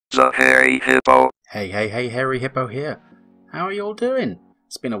The hairy hippo. Hey, Hairy Hippo here. How are you all doing?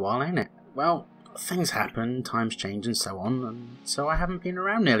 It's been a while, ain't it? Well, things happen, times change and so on, and so I haven't been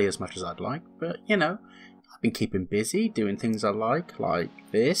around nearly as much as I'd like, but you know, I've been keeping busy, doing things I like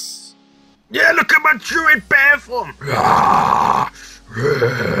this. Yeah, look at my druid bear form!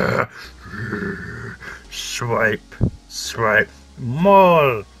 Swipe,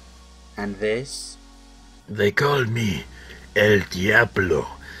 maul! And this. They call me El Diablo.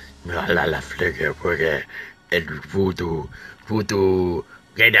 La flicker, porque el voodoo,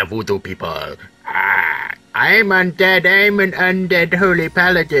 get the voodoo people. I'm undead, I'm an undead holy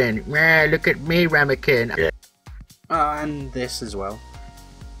paladin. Look at me, Ramekin. And this as well.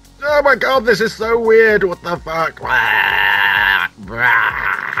 Oh my god, this is so weird, what the fuck?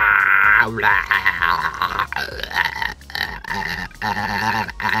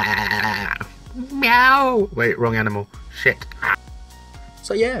 Meow! Wait, wrong animal. Shit.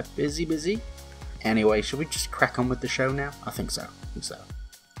 So yeah, busy. Anyway, should we just crack on with the show now? I think so.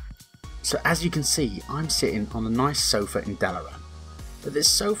 So as you can see, I'm sitting on a nice sofa in Dalaran. But this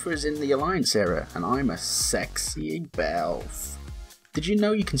sofa is in the Alliance era, and I'm a sexy belf. Did you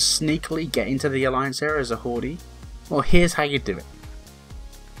know you can sneakily get into the Alliance era as a Hordey? Well, here's how you do it.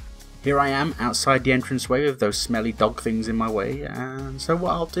 Here I am outside the entranceway with those smelly dog things in my way, and so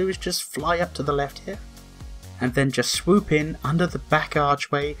what I'll do is just fly up to the left here, and then just swoop in under the back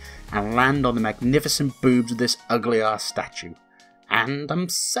archway and land on the magnificent boobs of this ugly ass statue. And I'm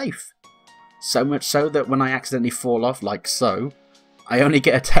safe. So much so that when I accidentally fall off like so, I only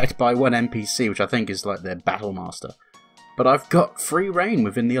get attacked by one NPC, which I think is like their battle master. But I've got free reign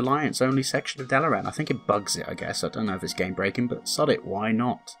within the Alliance only section of Dalaran. I think it bugs it, I guess. I don't know if it's game breaking, but sod it, why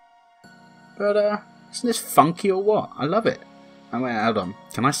not? But isn't this funky or what? I love it. I mean, hold on.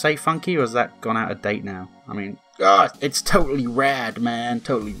 Can I say funky or has that gone out of date now? I mean, it's totally rad, man.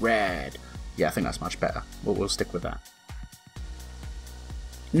 Totally rad. Yeah, I think that's much better. We'll stick with that.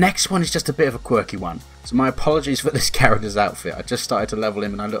 Next one is just a bit of a quirky one. So my apologies for this character's outfit. I just started to level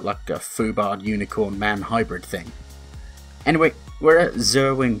him and I look like a foobarred unicorn man hybrid thing. Anyway, we're at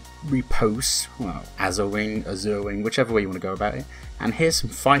Zerwing Repose, well, Azerwing, whichever way you want to go about it. And here's some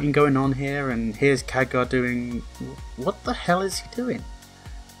fighting going on here, and here's Khadgar doing... What the hell is he doing?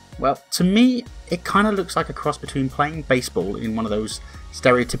 Well, to me, it kind of looks like a cross between playing baseball in one of those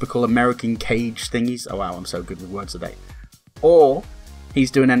stereotypical American cage thingies. Oh wow, I'm so good with words today. Or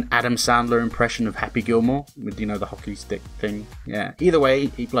he's doing an Adam Sandler impression of Happy Gilmore with, you know, the hockey stick thing. Yeah, either way,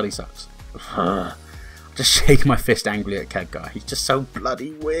 he bloody sucks. Just shake my fist angrily at Khadgar. He's just so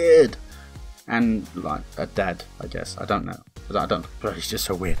bloody weird. And like a dad, I guess. I don't know. But he's just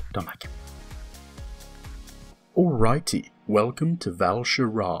so weird. Don't like him. Alrighty, welcome to Val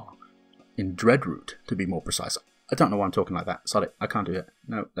Shiraz. In Dreadroot, to be more precise. I don't know why I'm talking like that. Sorry, I can't do it.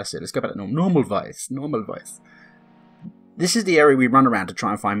 No, that's it. Let's go back to normal voice. This is the area we run around to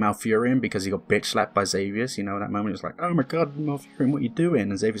try and find Malfurion because he got bitch slapped by Xavius. You know, that moment it's like, oh my god, Malfurion, what are you doing?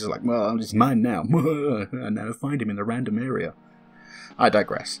 And Xavius is like, well, it's mine now. And now find him in a random area. I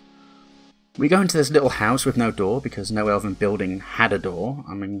digress. We go into this little house with no door because no elven building had a door.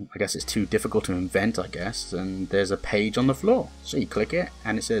 I mean, I guess it's too difficult to invent, I guess. And there's a page on the floor. So you click it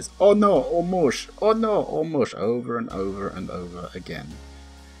and it says, oh no, oh mush, oh no, oh mush, over and over and over again.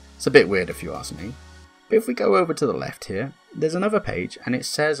 It's a bit weird if you ask me. But if we go over to the left here, there's another page and it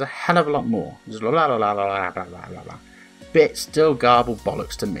says a hell of a lot more. Just blah, blah, blah, blah, blah, blah, blah, blah. Bit still garbled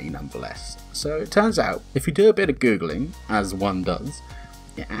bollocks to me nonetheless. So it turns out, if you do a bit of Googling, as one does,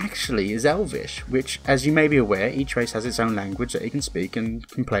 it actually is Elvish, which, as you may be aware, each race has its own language that it can speak and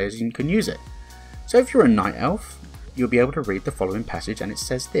players can use it. So if you're a Night Elf, you'll be able to read the following passage and it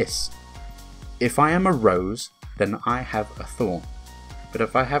says this. If I am a rose, then I have a thorn. But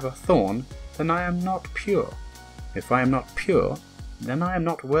if I have a thorn, then I am not pure. If I am not pure, then I am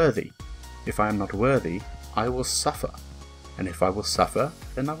not worthy. If I am not worthy, I will suffer. And if I will suffer,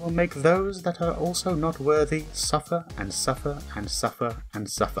 then I will make those that are also not worthy suffer and suffer and suffer and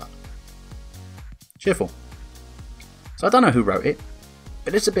suffer. Cheerful. So I don't know who wrote it,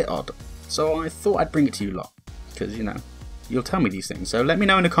 but it's a bit odd. So I thought I'd bring it to you lot, because, you know, you'll tell me these things. So let me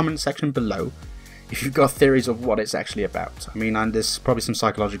know in the comment section below if you've got theories of what it's actually about. I mean, and there's probably some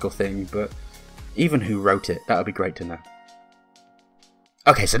psychological thing, but even who wrote it, that would be great to know.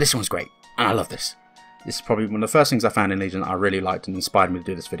 Okay, so this one's great, and I love this. This is probably one of the first things I found in Legion that I really liked and inspired me to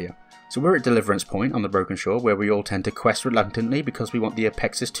do this video. So we're at Deliverance Point on the Broken Shore, where we all tend to quest reluctantly because we want the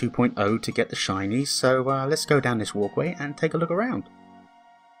Apexis 2.0 to get the shinies, so let's go down this walkway and take a look around.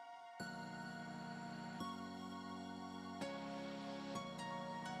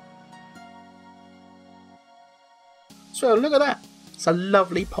 So look at that! It's a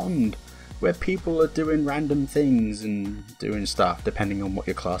lovely pond where people are doing random things and doing stuff depending on what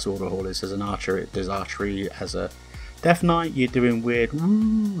your class order hall is. As an archer, there's archery. As a death knight, you're doing weird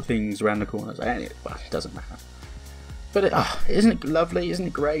things around the corners. Anyway, well, it doesn't matter. But isn't it lovely? Isn't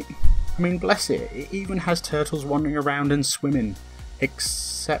it great? I mean, bless it. It even has turtles wandering around and swimming.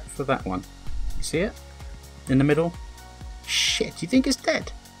 Except for that one. You see it? In the middle? Shit, do you think it's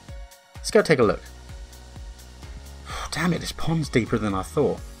dead? Let's go take a look. Damn it, this pond's deeper than I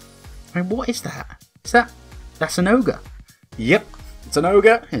thought. I mean, what is that? That's an ogre. Yep, it's an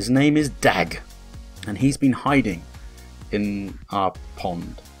ogre. His name is Dag. And he's been hiding in our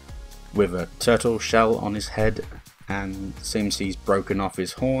pond with a turtle shell on his head, and seems he's broken off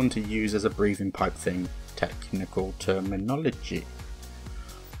his horn to use as a breathing pipe thing. Technical terminology.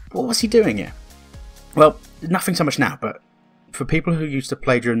 What was he doing here? Well, nothing so much now, but for people who used to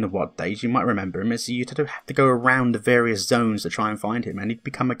play during the WOD days, you might remember him as you used to have to go around the various zones to try and find him, and he'd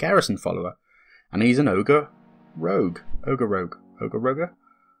become a garrison follower. And he's an ogre rogue. Ogre rogue. Ogre rogue?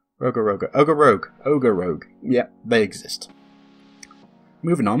 Ogre rogue. Ogre rogue. Ogre rogue. Yeah, they exist.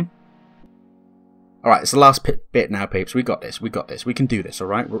 Moving on. Alright, it's the last bit now, peeps. We got this. We got this. We can do this,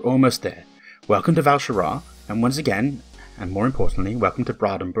 alright? We're almost there. Welcome to Val'Sharah, and once again, and more importantly, welcome to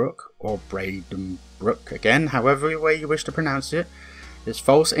Bradenbrook, or Bradenbrook again, however way you wish to pronounce it. This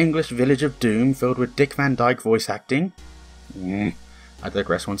false English village of doom filled with Dick Van Dyke voice acting. I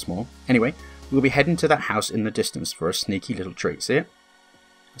digress once more. Anyway, we'll be heading to that house in the distance for a sneaky little treat, see it?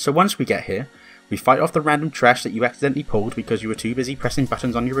 So once we get here, we fight off the random trash that you accidentally pulled because you were too busy pressing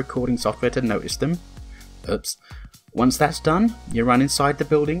buttons on your recording software to notice them. Oops. Once that's done, you run inside the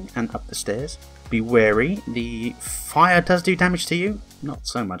building and up the stairs. Be wary, the fire does do damage to you. Not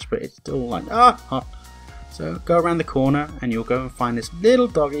so much, but it's still like, hot. So go around the corner and you'll go and find this little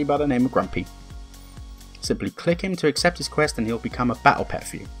doggy by the name of Grumpy. Simply click him to accept his quest and he'll become a battle pet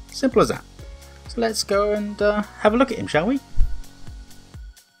for you. Simple as that. So let's go and have a look at him, shall we?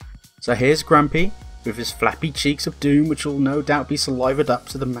 So here's Grumpy, with his flappy cheeks of doom, which will no doubt be salivated up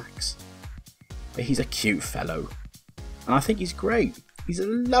to the max. But he's a cute fellow. And I think he's great. He's a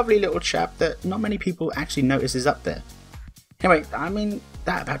lovely little chap that not many people actually notice is up there. Anyway, I mean,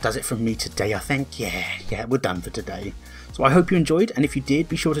 that about does it from me today, I think. Yeah, we're done for today. So I hope you enjoyed, and if you did,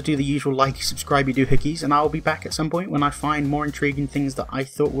 be sure to do the usual like, subscribe, you do hookies, and I'll be back at some point when I find more intriguing things that I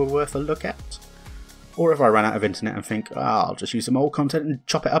thought were worth a look at. Or if I run out of internet and think, I'll just use some old content and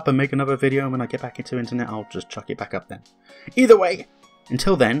chop it up and make another video, and when I get back into internet, I'll just chuck it back up then. Either way,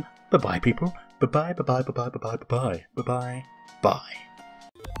 until then, bye-bye people. Bye-bye, bye-bye, bye-bye, bye-bye, bye-bye, bye-bye, bye.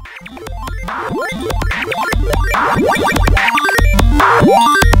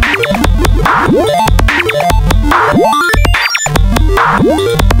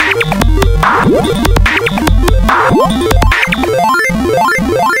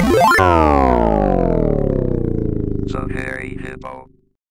 So, Harry, Hippo.